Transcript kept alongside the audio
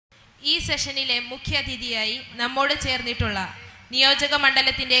ഈ സെഷനിലെ മുഖ്യ അതിഥിയായി നമ്മോട് ചേർന്നിട്ടുള്ള നിയോജക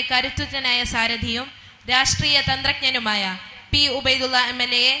മണ്ഡലത്തിന്റെ കരുത്തുറ്റനായ സാരഥിയും രാഷ്ട്രീയ തന്ത്രജ്ഞനുമായ പി ഉബൈദുള്ള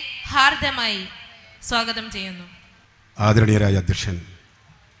MLA ഹാർദമായി സ്വാഗതം ചെയ്യുന്നു. ആദരണീയരായ അധ്യക്ഷൻ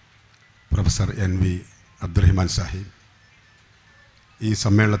പ്രൊഫസർ NV അബ്ദുറഹിമാൻ സാഹിബ്, ഈ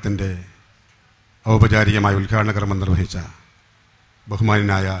സമ്മേളനത്തിൻ്റെ ഔപചാരികമായ ഉദ്ഘാടന കർമ്മം നിർവഹിച്ച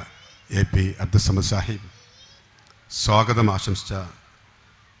ബഹുമാന്യനായ AP അബ്ദുസമദ് സാഹിബ്, സ്വാഗതം ആശംസിച്ച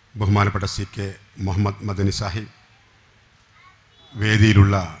ബഹുമാനപ്പെട്ട CK മുഹമ്മദ് മദനി സാഹിബ്,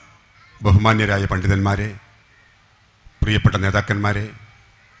 വേദിയിലുള്ള ബഹുമാന്യരായ പണ്ഡിതന്മാരെ, പ്രിയപ്പെട്ട നേതാക്കന്മാരെ,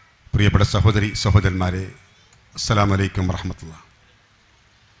 പ്രിയപ്പെട്ട സഹോദരന്മാരെ, അസ്സലാമു അലൈക്കും വറഹ്മത്തുള്ളാഹി.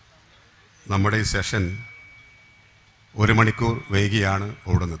 നമ്മുടെ ഈ സെഷൻ 1 മണിക്കൂർ വൈകിയാണ്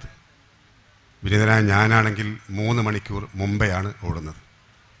ഓടുന്നത്. വിനീതനായ ഞാനാണെങ്കിൽ 3 മണിക്കൂർ മുമ്പെയാണ് ഓടുന്നത്.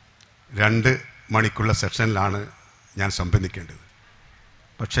 2 മണിക്കുള്ള സെഷനിലാണ് ഞാൻ സംബന്ധിക്കേണ്ടത്.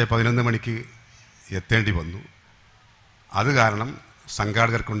 പക്ഷേ 11 മണിക്ക് എത്തേണ്ടി വന്നു. അത് കാരണം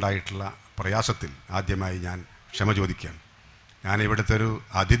സംഘാടകർക്കുണ്ടായിട്ടുള്ള പ്രയാസത്തിൽ ആദ്യമായി ഞാൻ ക്ഷമ ചോദിക്കുകയാണ്. ഞാൻ ഇവിടുത്തെ ഒരു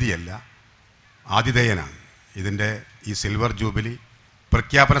അതിഥിയല്ല, ആതിഥേയനാണ്. ഇതിൻ്റെ ഈ സിൽവർ ജൂബിലി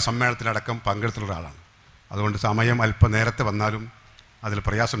പ്രഖ്യാപന സമ്മേളനത്തിലടക്കം പങ്കെടുത്തുള്ള ഒരാളാണ്. അതുകൊണ്ട് സമയം അല്പം നേരത്തെ വന്നാലും അതിൽ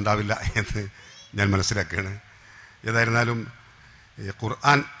പ്രയാസം ഉണ്ടാവില്ല എന്ന് ഞാൻ മനസ്സിലാക്കുകയാണ്. ഏതായിരുന്നാലും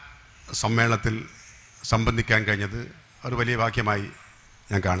ഖുർആൻ സമ്മേളനത്തിൽ സംബന്ധിക്കാൻ കഴിഞ്ഞത് ഒരു വലിയ ഭാഗ്യമായി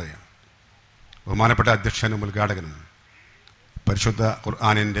ഞാൻ കാണുകയാണ്. ബഹുമാനപ്പെട്ട അധ്യക്ഷനും ഉദ്ഘാടകനും പരിശുദ്ധ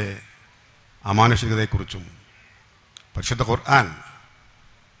ഖുർആനിൻ്റെ അമാനുഷികതയെക്കുറിച്ചും പരിശുദ്ധ ഖുർആൻ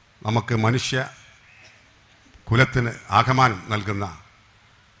നമുക്ക് മനുഷ്യ കുലത്തിന് ആകമാനം നൽകുന്ന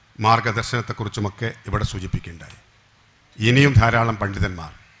മാർഗദർശനത്തെക്കുറിച്ചുമൊക്കെ ഇവിടെ സൂചിപ്പിക്കുകയുണ്ടായി. ഇനിയും ധാരാളം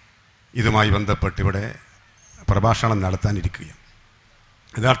പണ്ഡിതന്മാർ ഇതുമായി ബന്ധപ്പെട്ട് ഇവിടെ പ്രഭാഷണം നടത്താനിരിക്കുകയാണ്.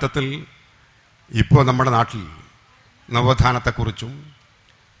 യഥാർത്ഥത്തിൽ ഇപ്പോൾ നമ്മുടെ നാട്ടിൽ നവോത്ഥാനത്തെക്കുറിച്ചും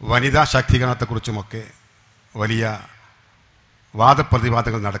വനിതാ ശാക്തീകരണത്തെക്കുറിച്ചുമൊക്കെ വലിയ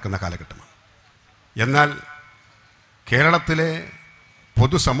വാദപ്രതിവാദങ്ങൾ നടക്കുന്ന കാലഘട്ടമാണ്. എന്നാൽ കേരളത്തിലെ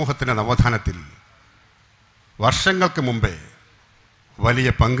പൊതുസമൂഹത്തിൻ്റെ നവോത്ഥാനത്തിൽ വർഷങ്ങൾക്ക് മുമ്പേ വലിയ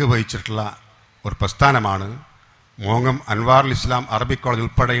പങ്ക് വഹിച്ചിട്ടുള്ള ഒരു പ്രസ്ഥാനമാണ് മോങ്ങം അൻവാറുൽ ഇസ്ലാം അറബിക് കോളേജ്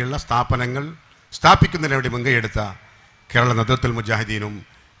ഉൾപ്പെടെയുള്ള സ്ഥാപനങ്ങൾ സ്ഥാപിക്കുന്നതിന് വേണ്ടി മുൻകൈയെടുത്ത കേരള നദ്വത്തുൽ മുജാഹിദീനും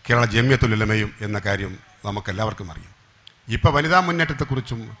കേരള ജമിയത്തുൽ ഉലമയും എന്ന കാര്യം നമുക്കെല്ലാവർക്കും അറിയാം. ഇപ്പോൾ വനിതാ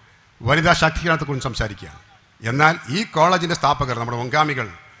മുന്നേറ്റത്തെക്കുറിച്ചും വനിതാ ശാക്തീകരണത്തെക്കുറിച്ചും സംസാരിക്കുകയാണ്. എന്നാൽ ഈ കോളേജിൻ്റെ സ്ഥാപകർ, നമ്മുടെ മുൻഗാമികൾ,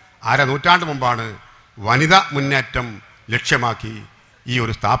 1/2 നൂറ്റാണ്ട് മുമ്പാണ് വനിതാ മുന്നേറ്റം ലക്ഷ്യമാക്കി ഈ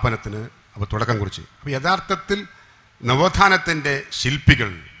ഒരു സ്ഥാപനത്തിന് അവർ തുടക്കം കുറിച്ച്. അപ്പോൾ യഥാർത്ഥത്തിൽ നവോത്ഥാനത്തിൻ്റെ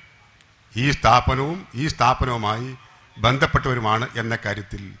ശില്പികൾ ഈ സ്ഥാപനവുമായി ബന്ധപ്പെട്ടവരുമാണ് എന്ന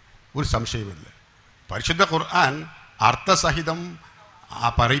കാര്യത്തിൽ ഒരു സംശയമില്ല. പരിശുദ്ധ ഖുർആൻ അർത്ഥസഹിതം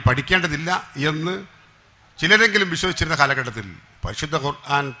പഠിക്കേണ്ടതില്ല എന്ന് ചിലരെങ്കിലും വിശ്വസിച്ചിരുന്ന കാലഘട്ടത്തിൽ പരിശുദ്ധ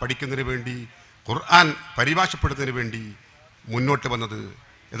ഖുർആൻ പഠിക്കുന്നതിന് വേണ്ടി, ഖുർആൻ പരിഭാഷപ്പെടുന്നതിന് വേണ്ടി മുന്നോട്ട് വന്നത്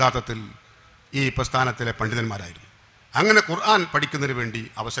യഥാർത്ഥത്തിൽ ഈ പ്രസ്ഥാനത്തിലെ പണ്ഡിതന്മാരായിരുന്നു. അങ്ങനെ ഖുർആൻ പഠിക്കുന്നതിന് വേണ്ടി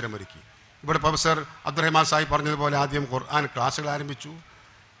അവസരമൊരുക്കി. ഇവിടെ പ്രൊഫസർ അബ്ദുറഹിമാൻ സാഹിബ് പറഞ്ഞതുപോലെ ആദ്യം ഖുർആൻ ക്ലാസ്സുകൾ ആരംഭിച്ചു.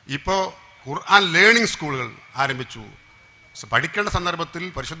 ഇപ്പോൾ ഖുർആൻ ലേണിംഗ് സ്കൂളുകൾ ആരംഭിച്ചു. പഠിക്കേണ്ട സന്ദർഭത്തിൽ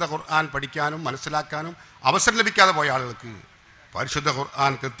പരിശുദ്ധ ഖുർആൻ പഠിക്കാനും മനസ്സിലാക്കാനും അവസരം ലഭിക്കാതെ പോയ ആളുകൾക്ക് പരിശുദ്ധ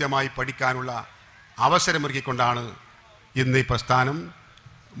ഖുർആൻ കൃത്യമായി പഠിക്കാനുള്ള അവസരമൊരുക്കിക്കൊണ്ടാണ് ഇന്ന് ഈ പ്രസ്ഥാനം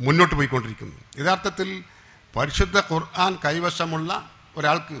മുന്നോട്ട് പോയിക്കൊണ്ടിരിക്കുന്നത്. യഥാർത്ഥത്തിൽ പരിശുദ്ധ ഖുർആൻ കൈവശമുള്ള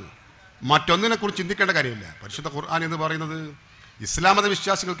ഒരാൾക്ക് മറ്റൊന്നിനെക്കുറിച്ച് ചിന്തിക്കേണ്ട കാര്യമില്ല. പരിശുദ്ധ ഖുർആൻ എന്ന് പറയുന്നത് ഇസ്ലാം മത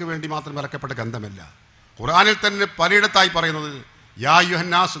വിശ്വാസികൾക്ക് വേണ്ടി മാത്രം ഇറക്കപ്പെട്ട ഗ്രന്ഥമല്ല. ഖുർആനിൽ തന്നെ പലയിടത്തായി പറയുന്നത് യാ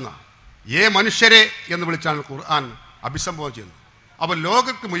യുഹന്നാസ് എന്ന, മനുഷ്യരെ എന്ന് വിളിച്ചാണ് ഖുർആൻ അഭിസംബോധന ചെയ്യുന്നത്. അപ്പോൾ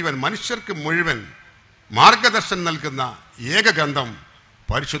ലോകർക്ക് മുഴുവൻ, മനുഷ്യർക്ക് മുഴുവൻ മാർഗദർശനം നൽകുന്ന ഏക ഗ്രന്ഥം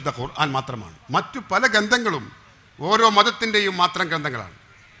പരിശുദ്ധ ഖുർആൻ മാത്രമാണ്. മറ്റു പല ഗ്രന്ഥങ്ങളും ഓരോ മതത്തിൻ്റെയും മാത്രം ഗ്രന്ഥങ്ങളാണ്.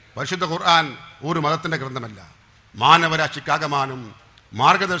 പരിശുദ്ധ ഖുർആൻ ഒരു മതത്തിൻ്റെ ഗ്രന്ഥമല്ല. മാനവരാശിക്കാകമാനം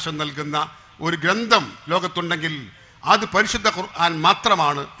മാർഗദർശനം നൽകുന്ന ഒരു ഗ്രന്ഥം ലോകത്തുണ്ടെങ്കിൽ അത് പരിശുദ്ധ ഖുർആൻ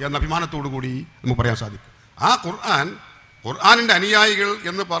മാത്രമാണ് എന്ന അഭിമാനത്തോടു കൂടി നമുക്ക് പറയാൻ സാധിക്കും. ആ ഖുർആനിൻ്റെ അനുയായികൾ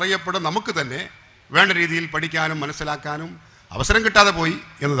എന്ന് പറയപ്പെടുന്ന നമുക്ക് തന്നെ വേണ്ട രീതിയിൽ പഠിക്കാനും മനസ്സിലാക്കാനും അവസരം കിട്ടാതെ പോയി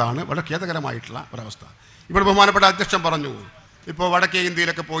എന്നതാണ് വളരെ ഖേദകരമായിട്ടുള്ള ഒരവസ്ഥ. ഇവിടെ ബഹുമാനപ്പെട്ട അധ്യക്ഷൻ പറഞ്ഞു, ഇപ്പോൾ വടക്കേ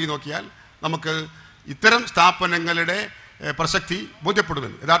ഇന്ത്യയിലൊക്കെ പോയി നോക്കിയാൽ നമുക്ക് ഇത്തരം സ്ഥാപനങ്ങളുടെ പ്രസക്തി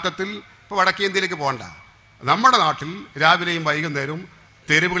ബോധ്യപ്പെടുമെന്ന്. യഥാർത്ഥത്തിൽ ഇപ്പോൾ വടക്കേ ഇന്ത്യയിലേക്ക് പോകണ്ട, നമ്മുടെ നാട്ടിൽ രാവിലെയും വൈകുന്നേരവും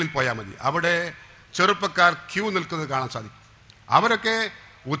തെരുവുകളിൽ പോയാൽ മതി. അവിടെ ചെറുപ്പക്കാർ ക്യൂ നിൽക്കുന്നത് കാണാൻ സാധിക്കും. അവരൊക്കെ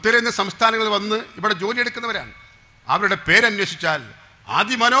ഉത്തരേന്ത്യൻ സംസ്ഥാനങ്ങളിൽ വന്ന് ഇവിടെ ജോലിയെടുക്കുന്നവരാണ്. അവരുടെ പേരന്വേഷിച്ചാൽ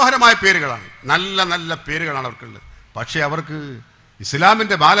അതിമനോഹരമായ പേരുകളാണ്, നല്ല നല്ല പേരുകളാണ് അവർക്കുള്ളത്. പക്ഷേ അവർക്ക്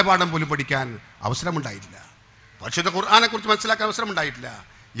ഇസ്ലാമിൻ്റെ ബാലപാഠം പോലും പഠിക്കാൻ അവസരമുണ്ടായിട്ടില്ല. പരിശുദ്ധ ഖുർആനെക്കുറിച്ച് മനസ്സിലാക്കാൻ അവസരമുണ്ടായിട്ടില്ല.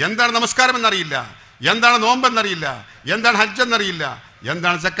 എന്താണ് നമസ്കാരം എന്നറിയില്ല, എന്താണ് നോമ്പെന്നറിയില്ല, എന്താണ് ഹജ്ജെന്നറിയില്ല,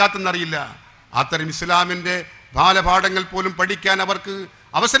 എന്താണ് സക്കാത്ത് എന്നറിയില്ല. അത്തരം ഇസ്ലാമിൻ്റെ ബാലപാഠങ്ങൾ പോലും പഠിക്കാൻ അവർക്ക്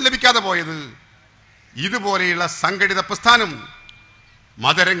അവസരം ലഭിക്കാതെ പോയത് ഇതുപോലെയുള്ള സംഘടിത പ്രസ്ഥാനം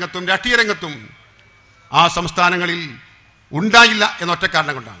മതരംഗത്തും രാഷ്ട്രീയ രംഗത്തും ആ സംസ്ഥാനങ്ങളിൽ ഉണ്ടായില്ല എന്നൊറ്റ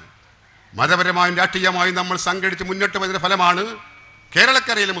കാരണം കൊണ്ടാണ്. മതപരമായും രാഷ്ട്രീയമായും നമ്മൾ സംഘടിച്ച് മുന്നോട്ട് പോയതിൻ്റെ ഫലമാണ്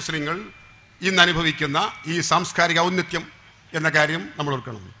കേരളക്കരയിലെ മുസ്ലിങ്ങൾ ഇന്ന് അനുഭവിക്കുന്ന ഈ സാംസ്കാരിക ഔന്നത്യം എന്ന കാര്യം നമ്മൾ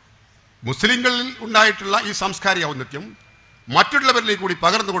ഓർക്കണം. മുസ്ലിങ്ങളിൽ ഉണ്ടായിട്ടുള്ള ഈ സാംസ്കാരിക ഔന്നത്യം മറ്റുള്ളവരിലേക്ക് കൂടി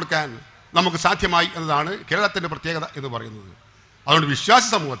പകർന്നു കൊടുക്കാൻ നമുക്ക് സാധ്യമായി എന്നതാണ് കേരളത്തിൻ്റെ പ്രത്യേകത എന്ന് പറയുന്നത്. അതുകൊണ്ട് വിശ്വാസി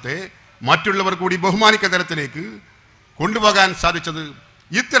സമൂഹത്തെ മറ്റുള്ളവർ കൂടി ബഹുമാനിക്കുന്ന തരത്തിലേക്ക് കൊണ്ടുപോകാൻ സാധിച്ചത്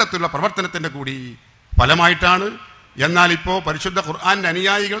ഇത്തരത്തിലുള്ള പ്രവർത്തനത്തിൻ്റെ കൂടി ഫലമായിട്ടാണ്. എന്നാൽ ഇപ്പോൾ പരിശുദ്ധ ഖുർആൻ്റെ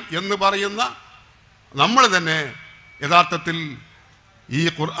അനുയായികൾ എന്ന് പറയുന്ന നമ്മൾ തന്നെ യഥാർത്ഥത്തിൽ ഈ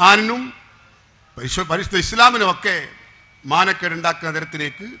ഖുർആനും പരിശുദ്ധ ഇസ്ലാമിനുമൊക്കെ മാനക്കേടുണ്ടാക്കുന്ന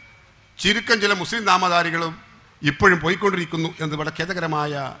തരത്തിലേക്ക് ചുരുക്കം ചില മുസ്ലിം നാമധാരികളും ഇപ്പോഴും പോയിക്കൊണ്ടിരിക്കുന്നു എന്ന് വളരെ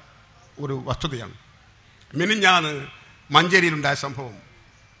ഖേദകരമായ ഒരു വസ്തുതയാണ്. മിനിഞ്ഞാന്ന് മഞ്ചേരിയിലുണ്ടായ സംഭവം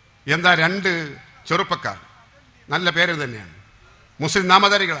എന്താ, 2 ചെറുപ്പക്കാർ, നല്ല പേര് തന്നെയാണ്, മുസ്ലിം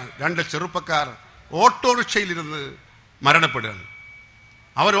നാമധാരികളാണ്, 2 ചെറുപ്പക്കാർ ഓട്ടോറിക്ഷയിലിരുന്ന് മരണപ്പെടുകയാണ്.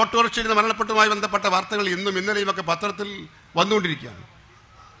 അവർ ഓട്ടോറിക്ഷയിൽ നിന്ന് മരണപ്പെട്ടുമായി ബന്ധപ്പെട്ട വാർത്തകൾ ഇന്നും ഇന്നലെയുമൊക്കെ പത്രത്തിൽ വന്നുകൊണ്ടിരിക്കുകയാണ്.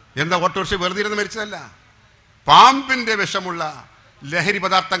 എന്താ, ഓട്ടോറിക്ഷ വെറുതെ ഇരുന്ന് മരിച്ചതല്ല, പാമ്പിൻ്റെ വിഷമുള്ള ലഹരി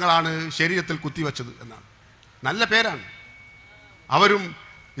പദാർത്ഥങ്ങളാണ് ശരീരത്തിൽ കുത്തിവെച്ചത് എന്നാണ്. നല്ല പേരാണ്. അവരും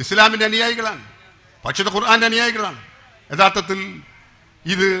ഇസ്ലാമിൻ്റെ അനുയായികളാണ്, പരിശുദ്ധ ഖുർആൻ്റെ അനുയായികളാണ്. യഥാർത്ഥത്തിൽ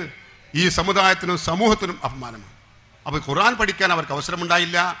ഇത് ഈ സമുദായത്തിനും സമൂഹത്തിനും അപമാനമാണ്. അപ്പോൾ ഖുർആൻ പഠിക്കാൻ അവർക്ക്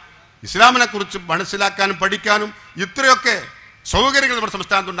അവസരമുണ്ടായില്ല. ഇസ്ലാമിനെ കുറിച്ച് മനസ്സിലാക്കാനും പഠിക്കാനും ഇത്രയൊക്കെ സൗകര്യങ്ങൾ നമ്മുടെ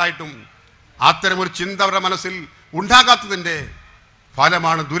സംസ്ഥാനത്തുണ്ടായിട്ടും അത്തരമൊരു ചിന്ത അവരുടെ മനസ്സിൽ ഉണ്ടാകാത്തതിൻ്റെ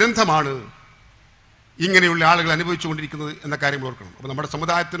ഫലമാണ്, ദുരന്തമാണ് ഇങ്ങനെയുള്ള ആളുകൾ അനുഭവിച്ചുകൊണ്ടിരിക്കുന്നത് എന്ന കാര്യം ഓർക്കണം. അപ്പോൾ നമ്മുടെ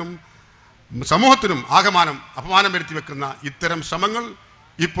സമുദായത്തിനും സമൂഹത്തിനും ആകമാനം അപമാനം വരുത്തി വെക്കുന്ന ഇത്തരം ശ്രമങ്ങൾ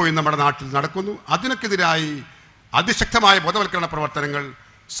ഇപ്പോഴും നമ്മുടെ നാട്ടിൽ നടക്കുന്നു. അതിനൊക്കെതിരായി അതിശക്തമായ ബോധവൽക്കരണ പ്രവർത്തനങ്ങൾ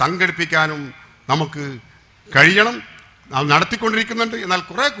സംഘടിപ്പിക്കാനും നമുക്ക് കഴിയണം. നാം നടത്തിക്കൊണ്ടിരിക്കുന്നുണ്ട്. എന്നാൽ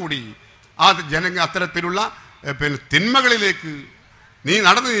കുറെ കൂടി ആ അത്തരത്തിലുള്ള തിന്മകളിലേക്ക്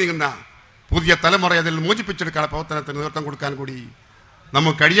നടന്നു നീങ്ങുന്ന പുതിയ തലമുറ അതിൽ മോചിപ്പിച്ചെടുക്കാൻ പ്രവർത്തനത്തിന് നേതൃത്വം കൊടുക്കാൻ കൂടി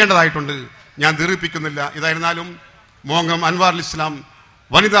നമുക്ക് കഴിയേണ്ടതായിട്ടുണ്ട്. ഞാൻ ദീർഘിപ്പിക്കുന്നില്ല. ഇതായിരുന്നാലും മോങ്ങം അൻവാറുൽ ഇസ്ലാം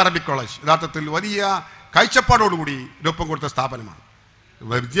വനിതാ അറബിക് കോളേജ് യഥാർത്ഥത്തിൽ വലിയ കാഴ്ചപ്പാടോടുകൂടി രൂപം കൊടുത്ത സ്ഥാപനമാണ്.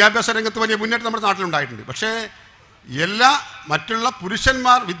 വിദ്യാഭ്യാസ രംഗത്ത് വലിയ മുന്നേറ്റം നമ്മുടെ നാട്ടിലുണ്ടായിട്ടുണ്ട്. പക്ഷേ മറ്റുള്ള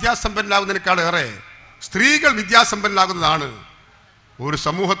പുരുഷന്മാർ വിദ്യാസമ്പന്നരാകുന്നതിനേക്കാളേറെ സ്ത്രീകൾ വിദ്യാസമ്പന്നരാകുന്നതാണ് ഒരു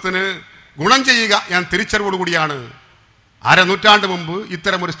സമൂഹത്തിന് ഗുണം ചെയ്യുക എന്ന തിരിച്ചറിവോടുകൂടിയാണ് 1/2 നൂറ്റാണ്ട് മുമ്പ്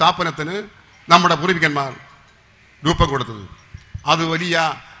ഇത്തരമൊരു സ്ഥാപനത്തിന് നമ്മുടെ പൂർവികന്മാർ രൂപം കൊടുത്തത്. അത് വലിയ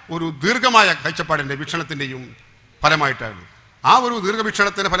ഒരു ദീർഘമായ കാഴ്ചപ്പാടിൻ്റെ വീക്ഷണത്തിൻ്റെയും ഫലമായിട്ടാണ്. ആ ഒരു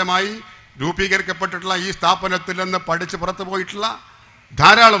ദീർഘവീക്ഷണത്തിൻ്റെ ഫലമായി രൂപീകരിക്കപ്പെട്ടിട്ടുള്ള ഈ സ്ഥാപനത്തിൽ നിന്ന് പഠിച്ച് പുറത്തു പോയിട്ടുള്ള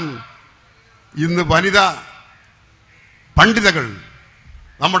ധാരാളം ഇന്ന് വനിതാ പണ്ഡിതകൾ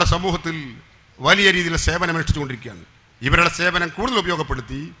നമ്മുടെ സമൂഹത്തിൽ വലിയ രീതിയിൽ സേവനം അനുഷ്ഠിച്ചുകൊണ്ടിരിക്കുകയാണ്. ഇവരുടെ സേവനം കൂടുതൽ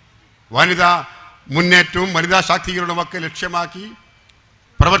ഉപയോഗപ്പെടുത്തി വനിതാ മുന്നേറ്റവും വനിതാ ശാക്തീകരണവുമൊക്കെ ലക്ഷ്യമാക്കി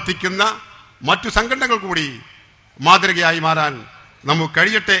പ്രവർത്തിക്കുന്ന മറ്റു സംഘടനകൾ കൂടി മാതൃകയായി മാറാൻ നമുക്ക്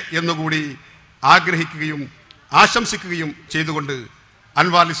കഴിയട്ടെ എന്നുകൂടി ആഗ്രഹിക്കുകയും ആശംസിക്കുകയും ചെയ്തുകൊണ്ട്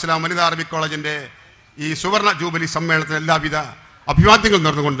അൻവാറുൽ ഇസ്ലാം വനിതാ അറബിക് കോളേജിൻ്റെ ഈ സുവർണ ജൂബിലി സമ്മേളനത്തിന് എല്ലാവിധ അഭിവാദ്യങ്ങൾ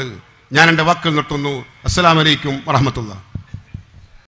നേർന്നുകൊണ്ട് ഞാൻ എൻ്റെ വാക്കുകൾ നിർത്തുന്നു. അസ്സലാമു അലൈക്കും വറഹ്മത്തുള്ളാഹി.